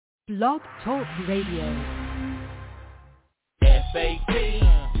Blog Talk Radio.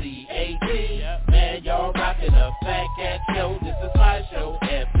 F-A-T-C-A-T, man, y'all rockin' the Fat Cat Show. This is my show,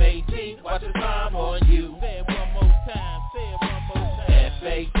 F-A-T, watch the time on you. Say it one more time,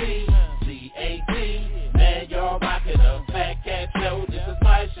 F-A-T-C-A-T, man, y'all rockin' the Fat Cat Show. This is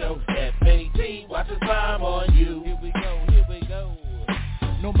my show, F-A-T, watch the time on you. Here we go.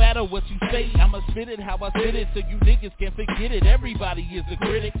 No matter what you say, I'ma spit it how I spit it, so you niggas can't forget it. Everybody is a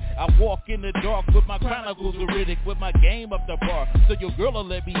critic. I walk in the dark with my chronicles acidic, with my game up the bar, so your girl'll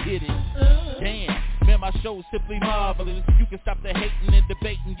let me hit it. Damn, man, my show's simply marvelous. You can stop the hating and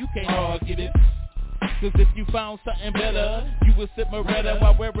debating, you can't argue it. Cause if you found something better, you would sip Moretta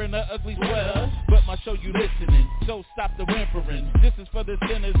while wearing an ugly sweater. But my show you listening, so stop the whimpering. This is for the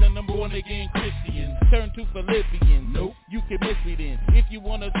sinners and the born again Christians. Turn to Philippians, nope, you can miss me then. If you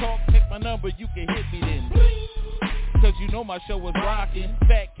wanna talk, take my number, you can hit me then. Cause you know my show was rocking.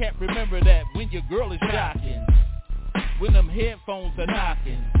 Fat Cat, remember that when your girl is shocking. When them headphones are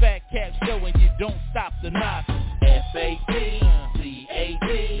knocking, Fat Cat Show and you don't stop the knocking. F-A-T-C-A-T,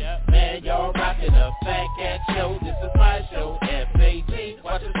 man, y'all rockin' the Fat Cat Show. This is my show, F-A-T,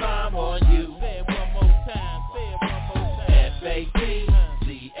 watch the time on you. Say it one more time,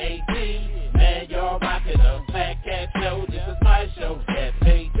 F-A-T-C-A-T, man, y'all rockin' the Fat Cat Show. This is my show,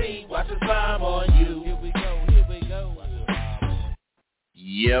 F-A-T, watch the time on you. Here we go.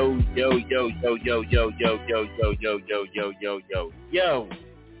 Yo,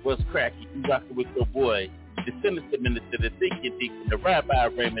 what's cracking? You rockin' with your boy, the sinister minister, the thinking deacon, the Rabbi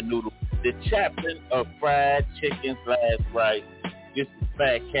Raymond Noodle, the chaplain of fried chicken / rice. This is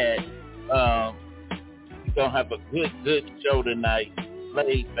Fat Cat. We're gonna have a good show tonight.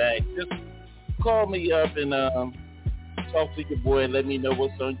 Laid back. Just call me up and talk to your boy. Let me know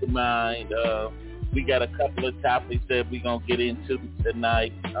what's on your mind. We got a couple of topics that we're going to get into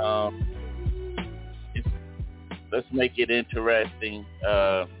tonight. Let's make it interesting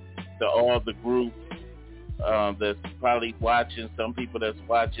to all the groups that's probably watching, some people that's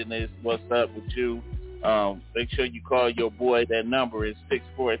watching this. What's up with you? Make sure you call your boy. That number is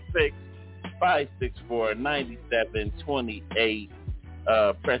 646-564-9728.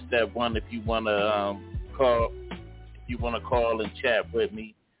 Press that 1 if you want to call. If you want to call and chat with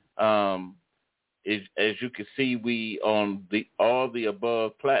me. As you can see, we on all the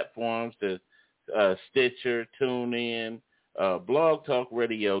above platforms, the Stitcher, TuneIn, Blog Talk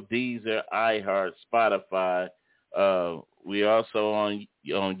Radio, Deezer, iHeart, Spotify. We also on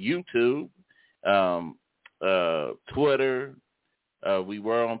YouTube, Twitter. We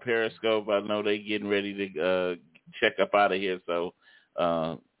were on Periscope. I know they're getting ready to check up out of here, so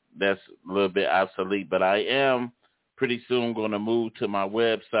that's a little bit obsolete. But I am pretty soon going to move to my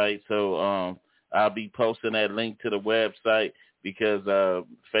website, so I'll be posting that link to the website because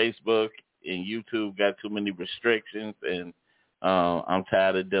Facebook and YouTube got too many restrictions, and I'm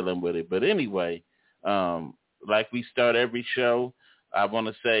tired of dealing with it. But anyway, like we start every show, I want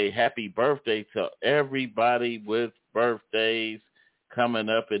to say happy birthday to everybody with birthdays coming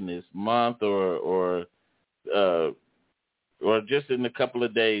up in this month or just in a couple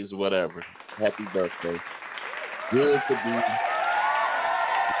of days, whatever. Happy birthday. Good to be.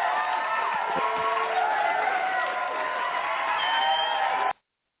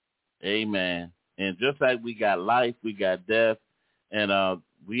 Amen. And just like we got life, we got death. And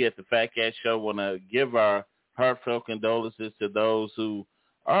we at the Fat Cat Show want to give our heartfelt condolences to those who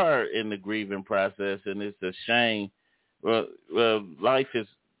are in the grieving process. And it's a shame. Well,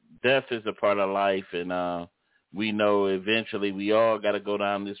 death is a part of life. And we know eventually we all got to go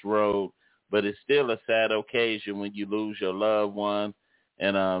down this road. But it's still a sad occasion when you lose your loved one.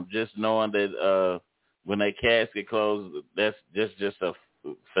 And just knowing that when that casket closes, that's just a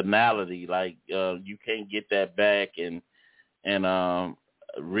finality. Like you can't get that back. And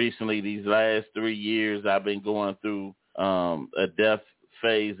recently, these last 3 years, I've been going through a death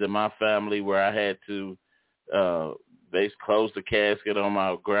phase in my family where I had to basically close the casket on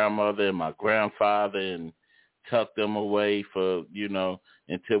my grandmother and my grandfather and tuck them away for,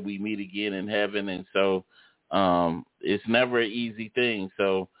 until we meet again in heaven. And so it's never an easy thing.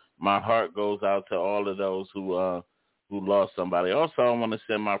 So my heart goes out to all of those who lost somebody. Also, I want to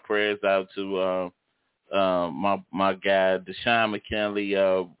send my prayers out to my guy, Deshaun McKinley.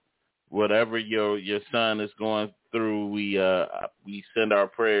 Whatever your son is going through, we send our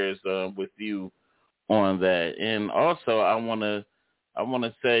prayers with you on that. And also, I want to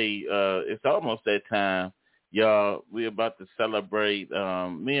say it's almost that time, y'all. We're about to celebrate.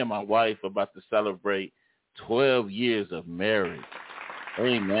 Me and my wife are about to celebrate 12 years of marriage.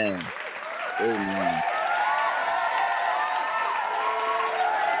 Amen. Amen.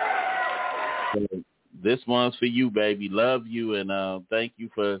 This one's for you, baby. Love you, and thank you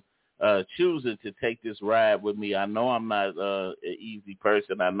for choosing to take this ride with me. I know I'm not an easy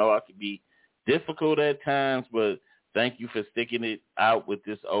person. I know I can be difficult at times, but thank you for sticking it out with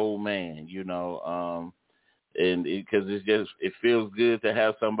this old man, and because it feels good to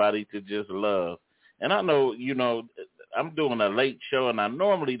have somebody to just love. And I know, I'm doing a late show, and I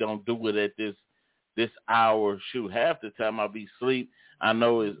normally don't do it at this hour. Shoot, half the time I'll be asleep. I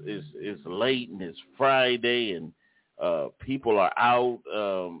know it's late and it's Friday, and people are out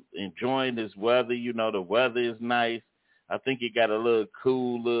enjoying this weather. The weather is nice. I think it got a little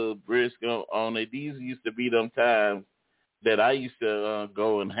cool, little brisk on it. These used to be them times that I used to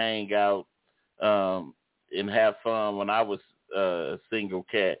go and hang out and have fun when I was a single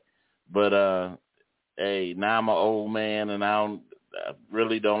cat. But hey, now I'm an old man, and I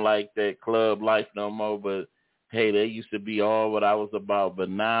really don't like that club life no more. But hey, they used to be all what I was about. But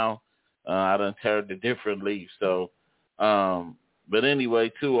now I done turned a different leaf. So, but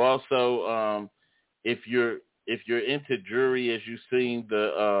anyway, too. Also, if you're into jewelry, as you've seen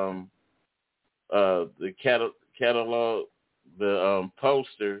the catalog, the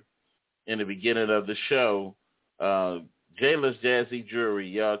poster in the beginning of the show, Jayla's Jazzy Jewelry.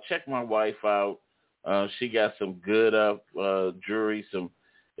 Y'all check my wife out. She got some good jewelry,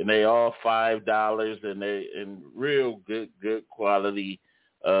 and they all $5, and they real good quality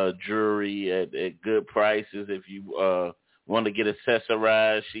jewelry at good prices. If you want to get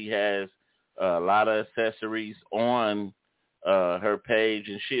accessorized, she has a lot of accessories on her page,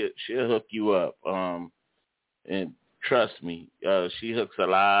 and she'll hook you up. And trust me, she hooks a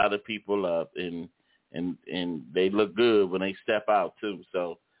lot of people up, and they look good when they step out too.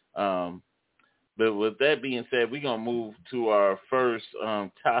 So, but with that being said, we're gonna move to our first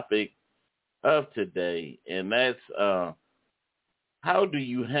topic of today, and that's how do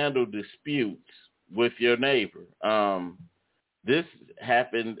you handle disputes with your neighbor? This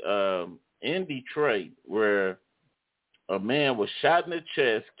happened in Detroit, where a man was shot in the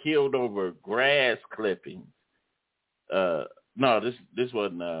chest, killed over grass clippings. No, this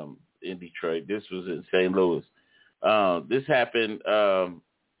wasn't in Detroit. This was in St. Louis. This happened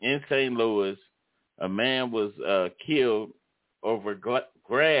in St. Louis. A man was killed over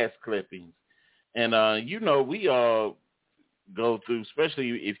grass clippings. And, we all go through, especially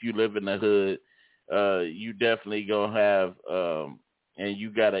if you live in the hood, you definitely going to have, and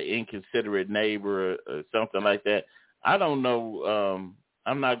you got an inconsiderate neighbor or something like that. I don't know.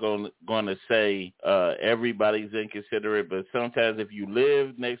 I'm not going to say everybody's inconsiderate, but sometimes if you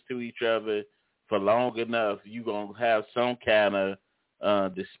live next to each other for long enough, you're going to have some kind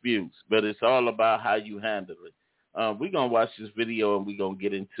of disputes. But it's all about how you handle it. We're going to watch this video, and we're going to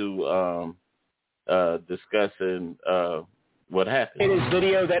get into discussing what happened. It is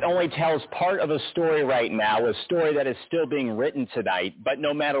video that only tells part of a story right now, a story that is still being written tonight. But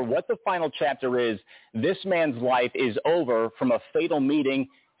no matter what the final chapter is, this man's life is over from a fatal meeting,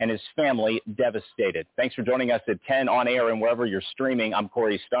 and his family devastated. Thanks for joining us at 10 on air and wherever you're streaming. I'm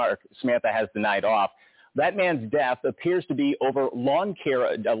Corey Stark. Samantha has the night off. That man's death appears to be over a lawn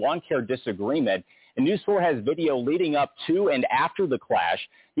care disagreement. And News 4 has video leading up to and after the clash.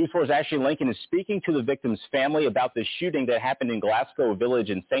 News 4's Ashley Lincoln is speaking to the victim's family about the shooting that happened in Glasgow Village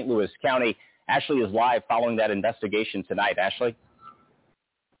in St. Louis County. Ashley is live following that investigation tonight. Ashley?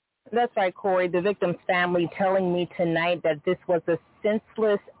 That's right, Corey. The victim's family telling me tonight that this was a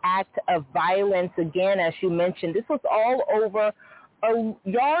senseless act of violence. Again, as you mentioned, this was all over a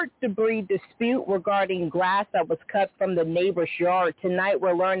yard debris dispute regarding grass that was cut from the neighbor's yard. Tonight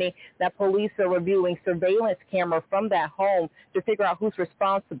we're learning that police are reviewing surveillance camera from that home to figure out who's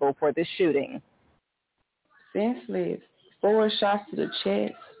responsible for this shooting. Senseless. 4 shots to the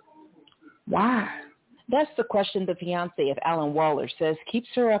chest. Why? That's the question the fiance of Alan Waller says keeps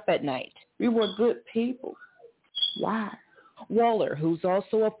her up at night. We were good people. Why? Waller, who's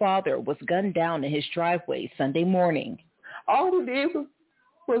also a father, was gunned down in his driveway Sunday morning. All we did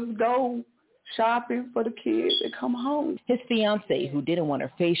was go shopping for the kids and come home. His fiancée, who didn't want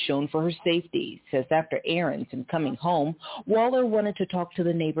her face shown for her safety, says after errands and coming home, Waller wanted to talk to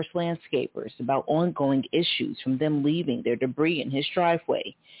the neighbor's landscapers about ongoing issues from them leaving their debris in his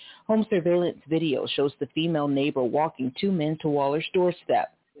driveway. Home surveillance video shows the female neighbor walking 2 men to Waller's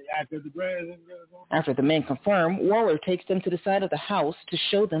doorstep. After the men confirm, Waller takes them to the side of the house to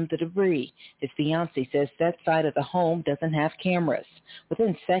show them the debris. His fiancée says that side of the home doesn't have cameras.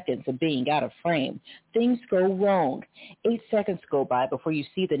 Within seconds of being out of frame, things go wrong. 8 seconds go by before you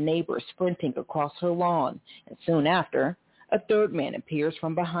see the neighbor sprinting across her lawn. And soon after, a third man appears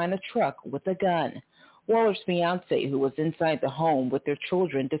from behind a truck with a gun. Waller's fiance, who was inside the home with their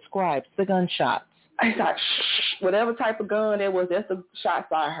children, describes the gunshots. It's like, shh, whatever type of gun it was, that's the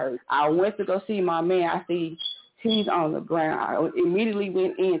shots I heard. I went to go see my man. I see he's on the ground. I immediately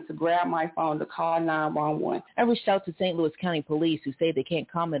went in to grab my phone to call 911. I reached out to St. Louis County Police, who say they can't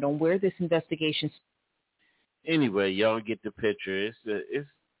comment on where this investigation. Anyway, y'all get the picture. It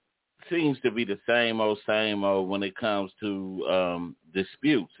seems to be the same old when it comes to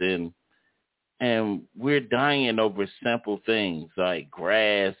disputes, and we're dying over simple things like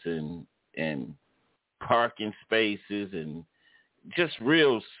grass and parking spaces and just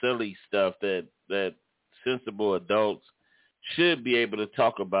real silly stuff that sensible adults should be able to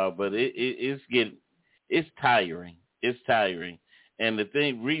talk about, but it's tiring. It's tiring. And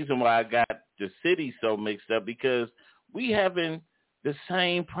the reason why I got the city so mixed up, because we having the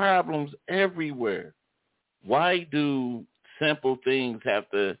same problems everywhere. Why do simple things have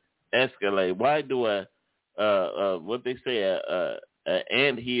to escalate? Why do what they say, a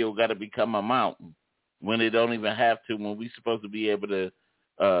anthill got to become a mountain when it don't even have to, when we supposed to be able to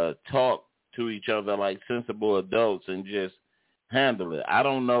talk to each other like sensible adults and just handle it? I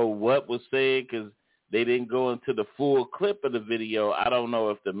don't know what was said because they didn't go into the full clip of the video. I don't know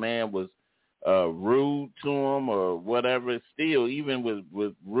if the man was rude to him or whatever. Still, even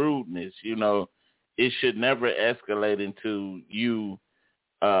with rudeness, it should never escalate into you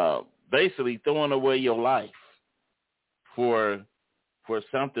basically throwing away your life for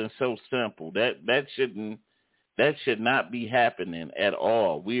something so simple. That should not be happening at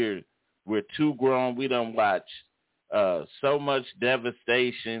all. We're too grown. We don't watch so much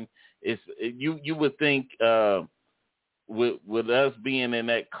devastation. You would think with us being in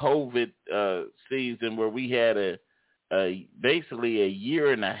that COVID season where we had basically a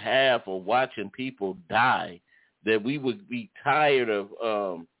year and a half of watching people die, that we would be tired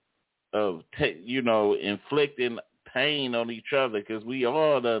of inflicting pain on each other, because we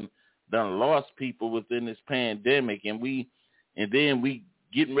all done lost people within this pandemic, and then we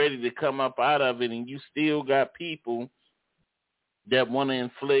getting ready to come up out of it, and you still got people that want to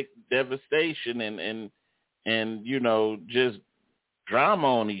inflict devastation and just drama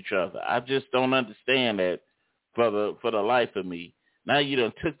on each other. I just don't understand that for the life of me. Now you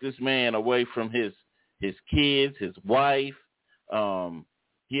done took this man away from his kids, his wife.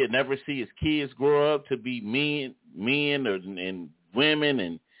 He'd never see his kids grow up to be men and women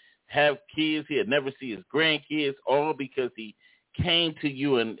and have kids. He'd never see his grandkids, all because he came to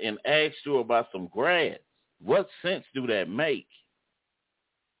you and asked you about some grass. What sense do that make?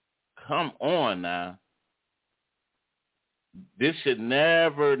 Come on now. This should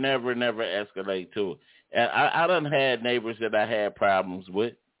never escalate to it. And I done had neighbors that I had problems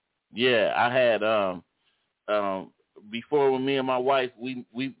with. Yeah, I had before, when me and my wife, we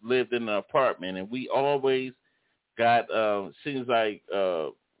lived in an apartment, and we always got seems like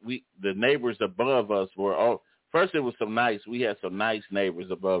the neighbors above us were all. First, it was we had some nice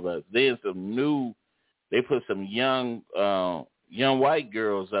neighbors above us. Then they put some young white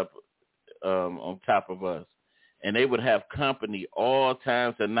girls up on top of us, and they would have company all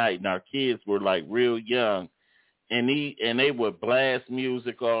times of night. And our kids were like real young, and they would blast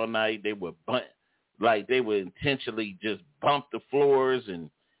music all night. They would they would intentionally just bump the floors and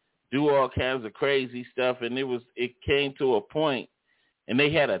do all kinds of crazy stuff. And it came to a point, and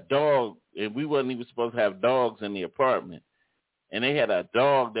they had a dog, and we wasn't even supposed to have dogs in the apartment. And they had a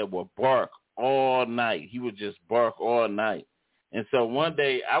dog that would bark all night. He would just bark all night. And so one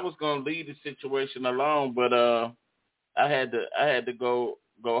day I was going to leave the situation alone, but I had to go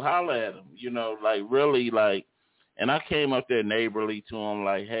holler at him, and I came up there neighborly to him,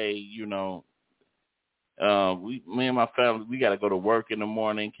 like, hey, me and my family, we got to go to work in the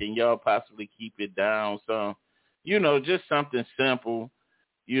morning. Can y'all possibly keep it down some? Just something simple,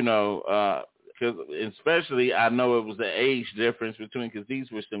 because especially I know it was an age difference because these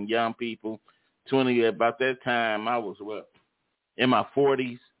were some young people. About that time, I was, in my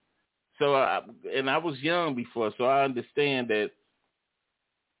 40s. So I was young before, so I understand that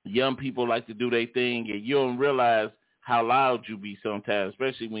young people like to do their thing, and you don't realize how loud you be sometimes,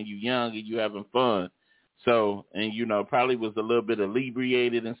 especially when you're young and you having fun. So, and probably was a little bit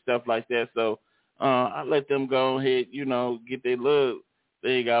inebriated and stuff like that. So I let them go ahead, get their little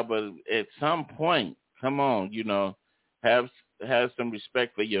thing out. But at some point, come on, have some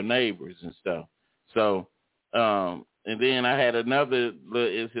respect for your neighbors and stuff. So, and then I had another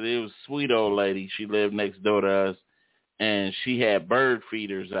little incident. It was a sweet old lady. She lived next door to us, and she had bird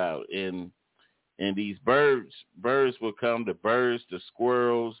feeders out, and these birds would come, the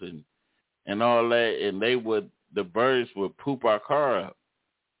squirrels and all that, and the birds would poop our car up.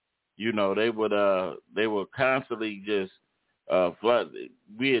 You know, they would constantly just flood.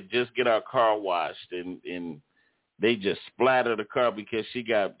 We'd just get our car washed and they just splattered the car because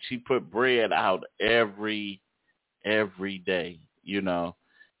she put bread out every day, you know.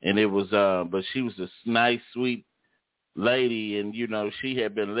 And it was but she was a nice, sweet lady, and you know, she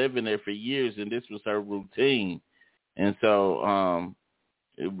had been living there for years and this was her routine. And so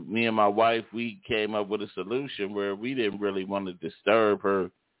me and my wife, we came up with a solution where we didn't really want to disturb her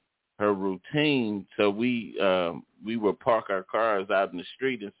routine, so we would park our cars out in the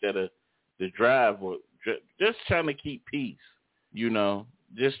street instead of the driveway, just trying to keep peace, you know,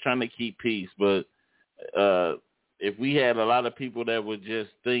 just trying to keep peace. But if we had a lot of people that would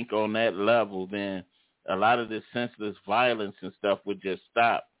just think on that level, then a lot of this senseless violence and stuff would just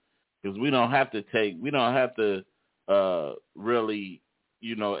stop, because we don't have to really,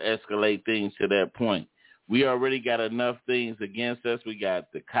 you know, escalate things to that point. We already got enough things against us. We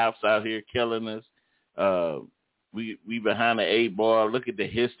got the cops out here killing us. We behind the 8 ball. Look at the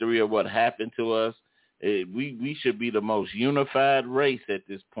history of what happened to us. We should be the most unified race at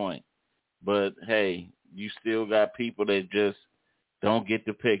this point. But hey, you still got people that just don't get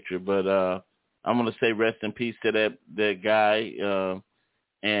the picture. But I'm gonna say rest in peace to that guy,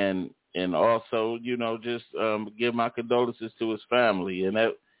 and also, you know, just give my condolences to his family. And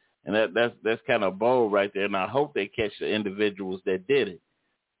that's kind of bold right there. And I hope they catch the individuals that did it,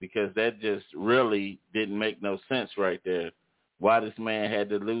 because that just really didn't make no sense right there. Why this man had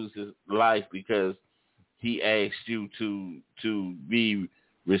to lose his life because he asked you to be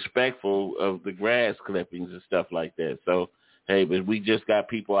respectful of the grass clippings and stuff like that. So, hey, but we just got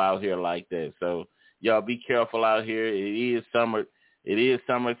people out here like that. So y'all be careful out here. It is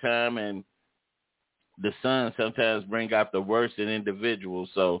summertime, and the sun sometimes bring out the worst in individuals.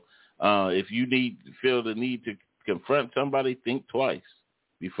 So if you feel the need to confront somebody, think twice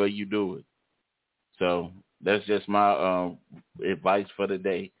before you do it. So that's just my advice for the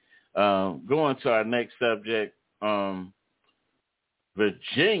day. Going to our next subject,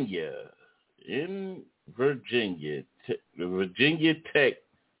 Virginia. In Virginia, the Virginia Tech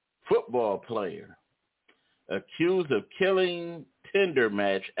football player accused of killing Tinder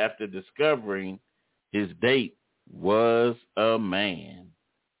match after discovering his date was a man.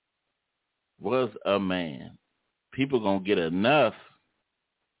 People gonna get enough.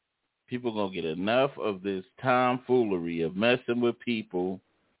 People gonna get enough of this tomfoolery of messing with people,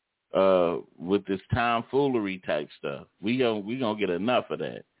 with this tomfoolery type stuff. We gonna get enough of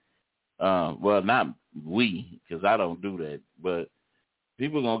that. Well, not we, because I don't do that, but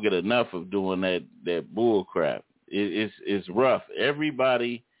people gonna get enough of doing that bull crap. It's rough.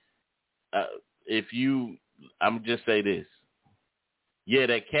 Everybody, I'm just say this. Yeah,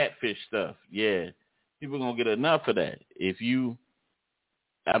 that catfish stuff. Yeah, people gonna get enough of that. If you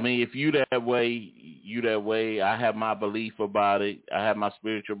that way, you that way. I have my belief about it. I have my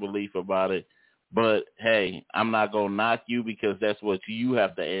spiritual belief about it. But hey, I'm not gonna knock you because that's what you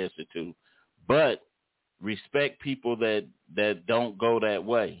have to answer to. But respect people that don't go that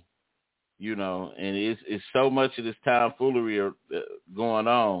way, you know. And it's so much of this tomfoolery going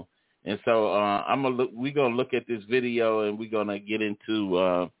on. And so we're gonna look at this video and we're gonna get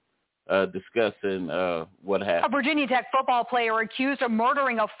into discussing what happened. A Virginia Tech football player accused of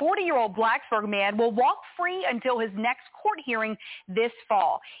murdering a 40-year-old Blacksburg man will walk free until his next court hearing this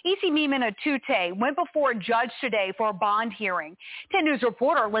fall. Isi-Mimina Atute went before a judge today for a bond hearing. 10 News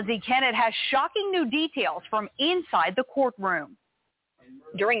reporter Lindsay Kennett has shocking new details from inside the courtroom.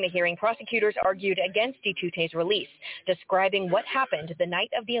 During the hearing, prosecutors argued against Itute's release, describing what happened the night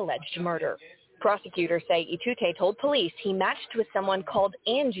of the alleged murder. Prosecutors say Itute told police he matched with someone called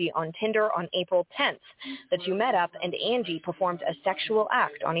Angie on Tinder on April 10th. The two met up and Angie performed a sexual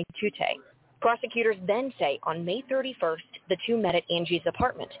act on Itute. Prosecutors then say on May 31st, the two met at Angie's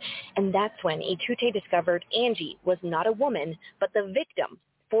apartment. And that's when Itute discovered Angie was not a woman, but the victim,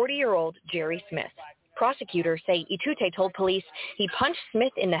 40-year-old Jerry Smith. Prosecutors say Itute told police he punched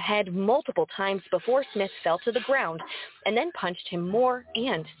Smith in the head multiple times before Smith fell to the ground and then punched him more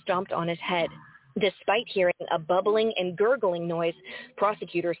and stomped on his head. Despite hearing a bubbling and gurgling noise,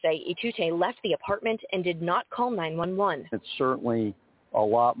 prosecutors say Itute left the apartment and did not call 911. It's certainly a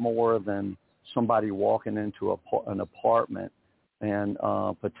lot more than somebody walking into an apartment and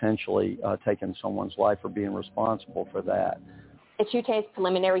potentially taking someone's life or being responsible for that. Itute's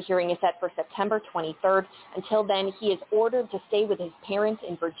preliminary hearing is set for September 23rd. Until then, he is ordered to stay with his parents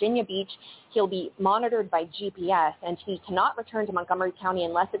in Virginia Beach. He'll be monitored by GPS, and he cannot return to Montgomery County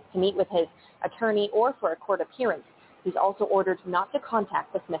unless it's to meet with his attorney or for a court appearance. He's also ordered not to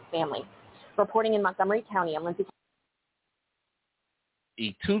contact the Smith family. Reporting in Montgomery County, I'm Lindsay.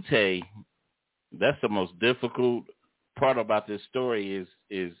 Itute, that's the most difficult part about this story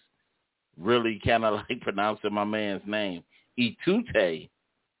is really kind of like pronouncing my man's name. Itute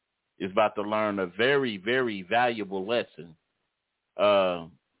is about to learn a very, very valuable lesson.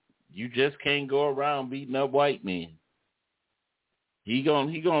 You just can't go around beating up white men. He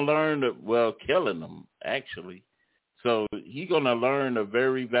gonna learn killing them actually. So he gonna learn a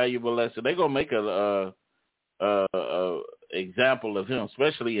very valuable lesson. They're gonna make a example of him,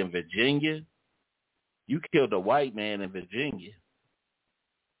 especially in Virginia. You killed a white man in Virginia.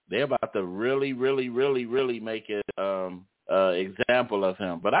 They're about to really, really, really, really make an example of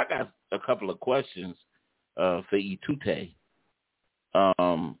him. But I got a couple of questions for Itute.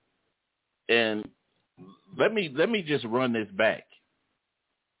 And let me just run this back.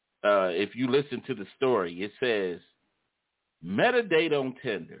 If you listen to the story, it says, met a date on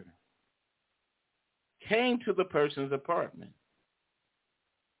Tinder, came to the person's apartment.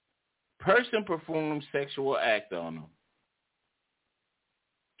 Person performed sexual act on him.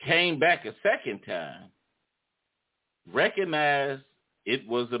 Came back a second time. Recognized it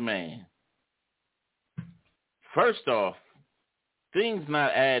was a man. First off, things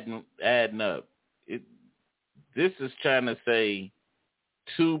not adding up. This is trying to say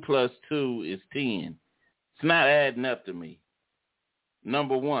 2 + 2 is 10. It's not adding up to me.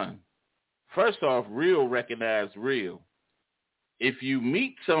 Number one, first off, real recognize real. If you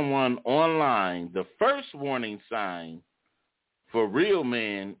meet someone online, the first warning sign for real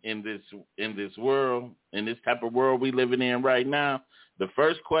men in this world, in this type of world we living in right now, the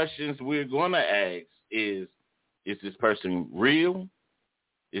first questions we're going to ask is this person real?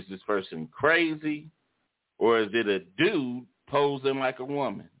 Is this person crazy? Or is it a dude posing like a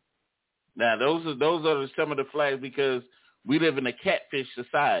woman? Now, those are some of the flags, because we live in a catfish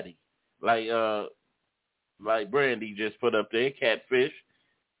society. Like Brandy just put up there, catfish.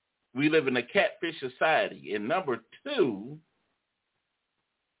 We live in a catfish society. And number two,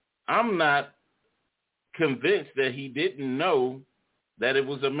 I'm not convinced that he didn't know that it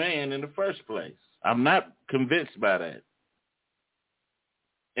was a man in the first place. I'm not convinced by that.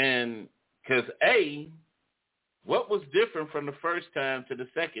 And because what was different from the first time to the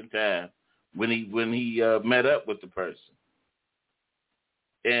second time when he met up with the person?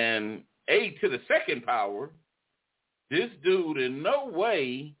 And to the second power, this dude in no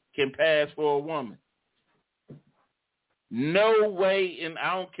way can pass for a woman. No way, and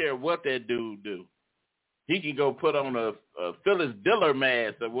I don't care what that dude do. He can go put on a Phyllis Diller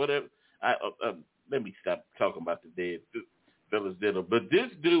mask or whatever. Let me stop talking about the dead Phyllis Diller. But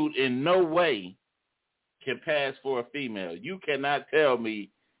this dude in no way can pass for a female. You cannot tell me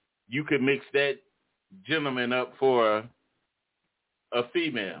you can mix that gentleman up for a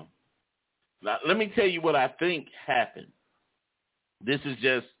female. Now, let me tell you what I think happened. This is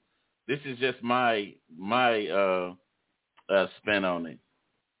just my spin on it.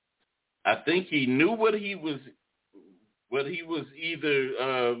 I think he knew what he was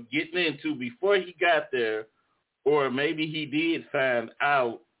either getting into before he got there, or maybe he did find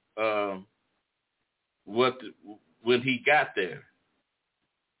out when he got there.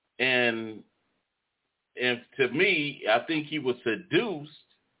 And to me, I think he was seduced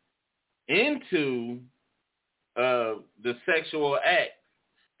into the sexual act.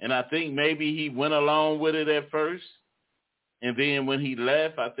 And I think maybe he went along with it at first. And then when he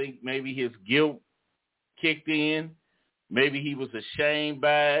left, I think maybe his guilt kicked in. Maybe he was ashamed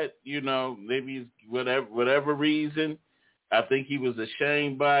by it, maybe whatever reason. I think he was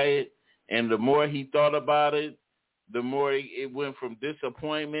ashamed by it. And the more he thought about it, the more it went from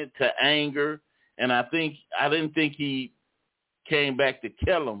disappointment to anger. And I didn't think he came back to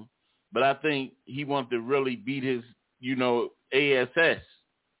kill him, but I think he wanted to really beat his, ASS.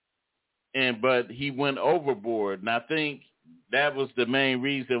 But he went overboard. And I think that was the main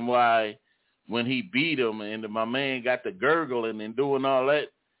reason why when he beat him and my man got to gurgling and doing all that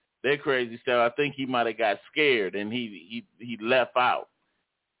crazy stuff, I think he might have got scared and he left out.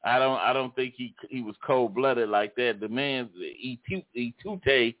 I don't think he was cold-blooded like that. The man,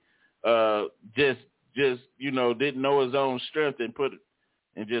 Itute, just didn't know his own strength and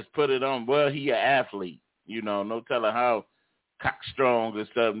just put it on. Well, he an athlete, no telling how cockstrong or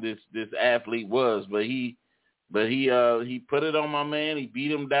something this athlete was, but he put it on my man. He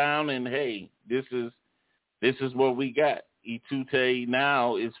beat him down, and hey, this is what we got. Itute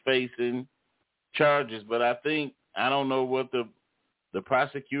now is facing charges, but I don't know what the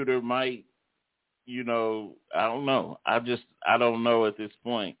prosecutor might, I don't know. I don't know at this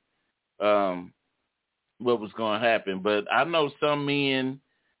point what was going to happen. But I know some men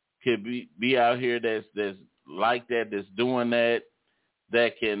could be out here that's like that, that's doing that,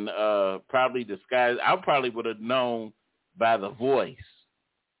 that can probably disguise. I probably would have known by the voice,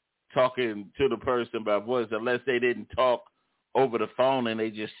 talking to the person by voice, unless they didn't talk over the phone and they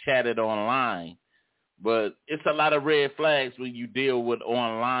just chatted online. But it's a lot of red flags when you deal with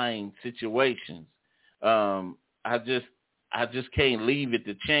online situations. I just can't leave it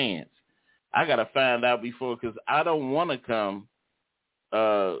to chance. I got to find out before, because I don't want to come,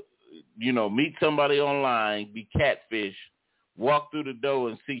 meet somebody online, be catfish, walk through the door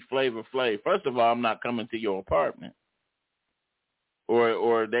and see Flavor Flav. First of all, I'm not coming to your apartment.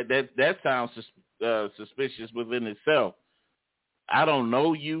 Or that sounds suspicious within itself. I don't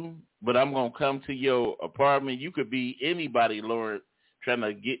know you, but I'm going to come to your apartment. You could be anybody, Lord, trying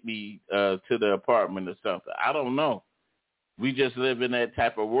to get me to the apartment or something. I don't know. We just live in that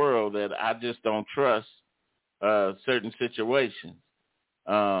type of world that I just don't trust certain situations.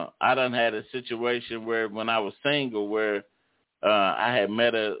 I done had a situation where when I was single, where I had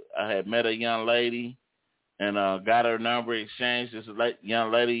met a young lady and got her number exchanged. This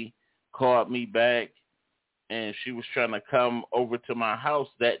young lady called me back, and she was trying to come over to my house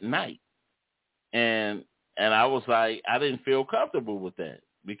that night. And I was like, I didn't feel comfortable with that,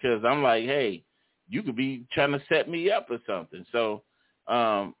 because I'm like, hey, you could be trying to set me up or something. So,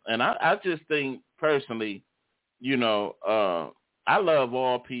 and I just think personally, I love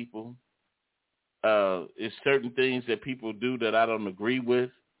all people. It's certain things that people do that I don't agree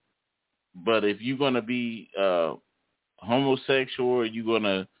with. But if you're going to be homosexual, or you're going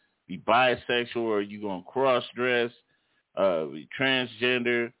to be bisexual, or you're going to cross-dress, be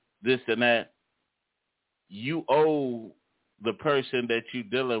transgender, this and that, you owe the person that you're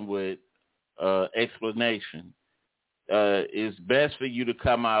dealing with explanation. It's best for you to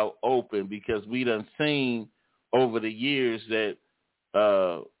come out open, because we done seen over the years that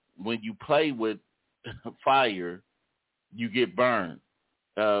when you play with fire, you get burned.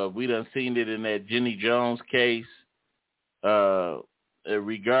 We done seen it in that Jenny Jones case.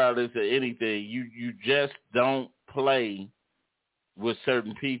 Regardless of anything, you just don't play with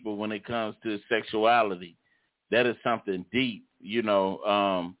certain people when it comes to sexuality. That is something deep,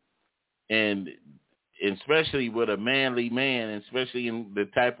 and especially with a manly man, especially in the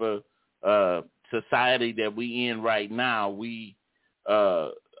type of society that we in right now,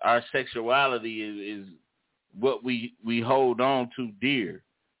 our sexuality is what we hold on to dear.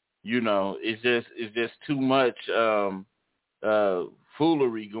 It's just too much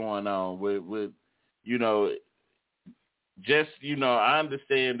foolery going on with I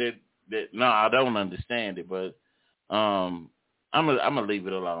understand that no, I don't understand it, but I'm gonna leave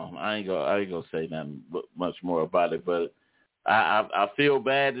it alone. I ain't gonna say nothing much more about it, but I feel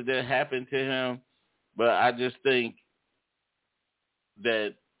bad that happened to him, but I just think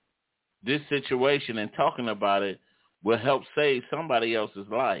that this situation and talking about it will help save somebody else's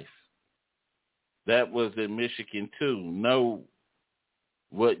life. That was in Michigan too. Know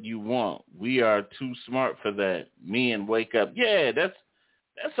what you want. We are too smart for that. Men wake up. Yeah, that's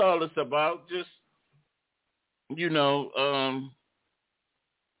all it's about. Just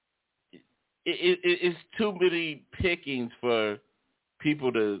it's too many pickings for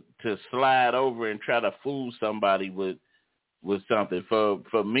people to slide over and try to fool somebody with something.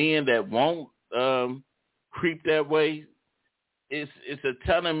 For men that won't creep that way, it's a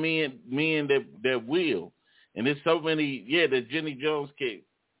ton of men that will. And there's so many, the Jenny Jones case.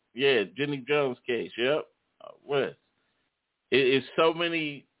 Yeah, Jenny Jones case, yep. West. It's so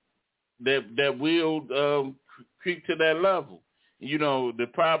many that will creep to that level. The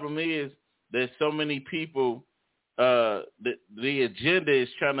problem is there's so many people, the agenda is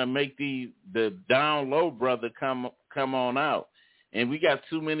trying to make the down low brother come on out. And we got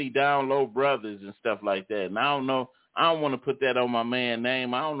too many down low brothers and stuff like that. And I don't know, I don't want to put that on my man's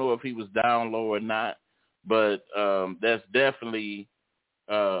name. I don't know if he was down low or not, but that's definitely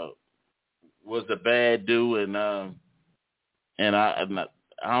was a bad dude, and I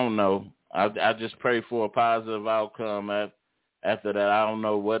don't know. I just pray for a positive outcome after that. I don't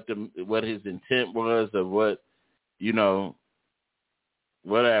know what his intent was, or what,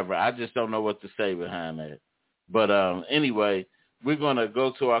 whatever. I just don't know what to say behind that. But anyway, we're going to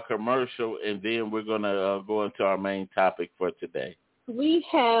go to our commercial, and then we're going to go into our main topic for today. We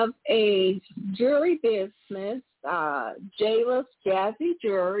have a jewelry business, Jayla's Jazzy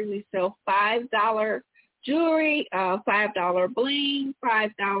Jewelry. We sell $5 jewelry, $5 bling,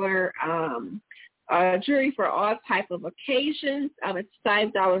 $5 jewelry for all type of occasions. It's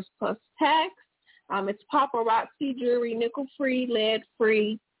 $5 plus tax. It's paparazzi jewelry, nickel-free,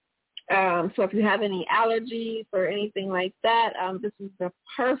 lead-free. So if you have any allergies or anything like that, this is the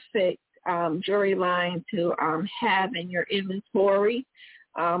perfect jewelry line to have in your inventory.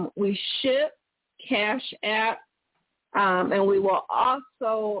 We ship Cash App, and we will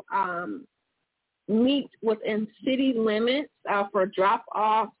also meet within city limits for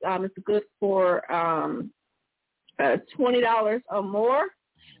drop-offs. It's good for $20 or more.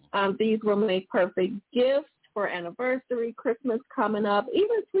 These will make perfect gifts for anniversary, Christmas coming up,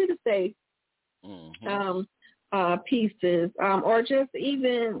 even Sweetest Day pieces, or just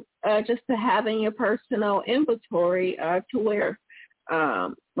even just to have in your personal inventory to wear.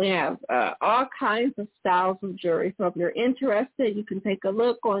 We have all kinds of styles of jewelry. So if you're interested, you can take a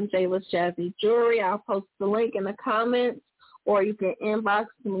look on Jayla's Jazzy Jewelry. I'll post the link in the comments, or you can inbox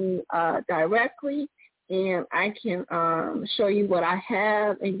me directly, and I can show you what I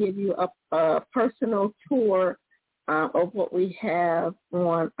have and give you a personal tour of what we have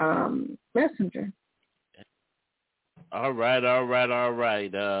on Messenger. All right.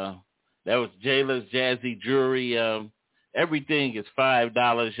 That was Jayla's Jazzy Jewelry. Everything is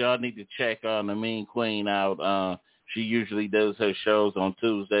 $5. Y'all need to check on the Mean Queen out. She usually does her shows on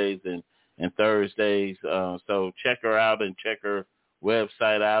Tuesdays and Thursdays. So check her out and check her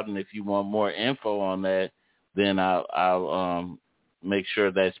website out. And if you want more info on that, then I'll make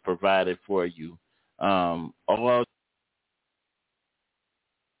sure that's provided for you. Although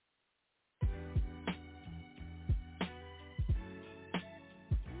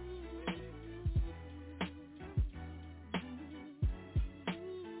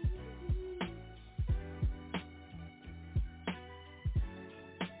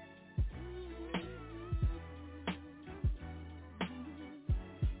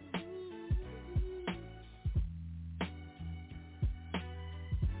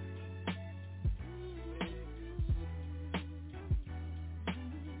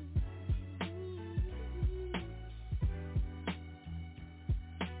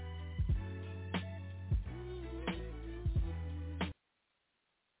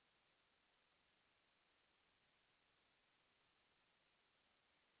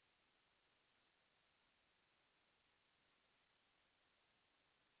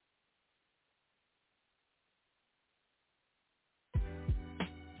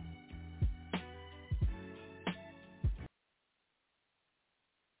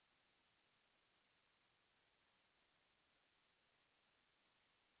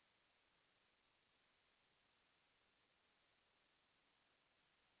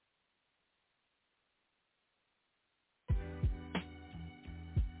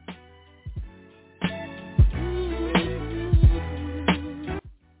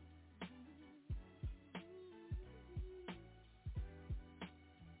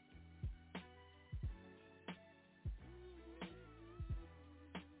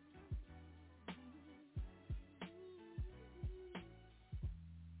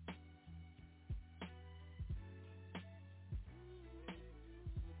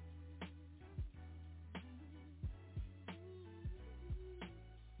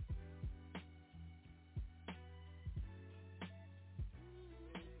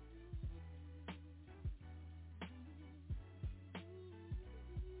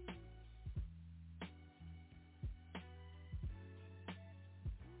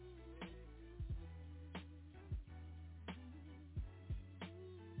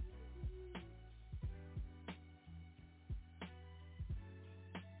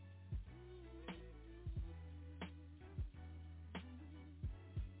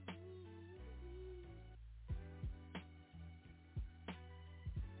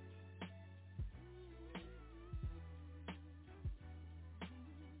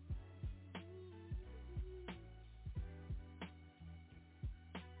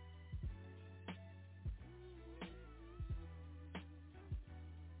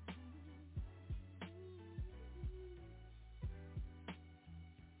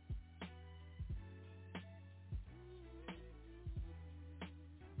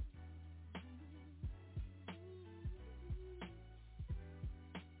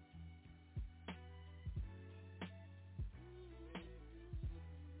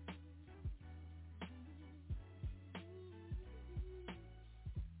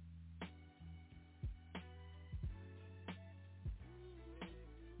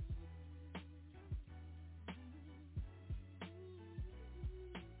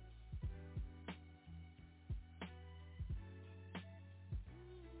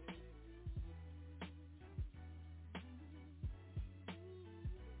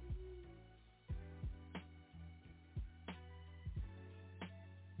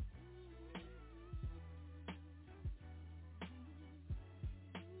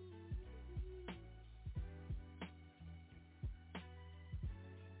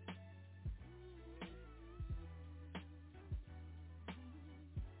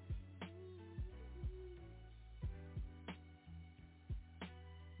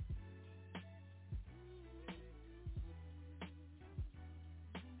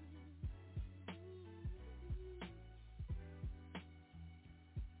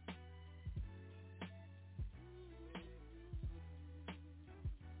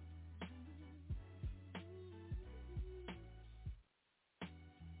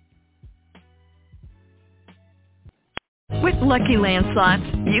With Lucky Land Slots,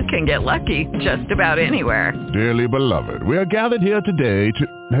 you can get lucky just about anywhere. Dearly beloved, we are gathered here today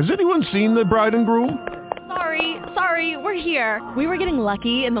to... Has anyone seen the bride and groom? Sorry, we're here. We were getting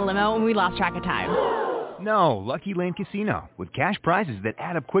lucky in the limo and we lost track of time. No, Lucky Land Casino, with cash prizes that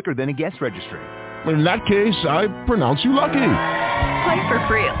add up quicker than a guest registry. In that case, I pronounce you lucky. Play for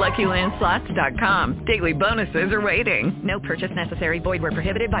free at LuckyLandSlots.com. Daily bonuses are waiting. No purchase necessary. Void where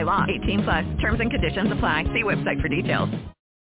prohibited by law. 18+. Terms and conditions apply. See website for details.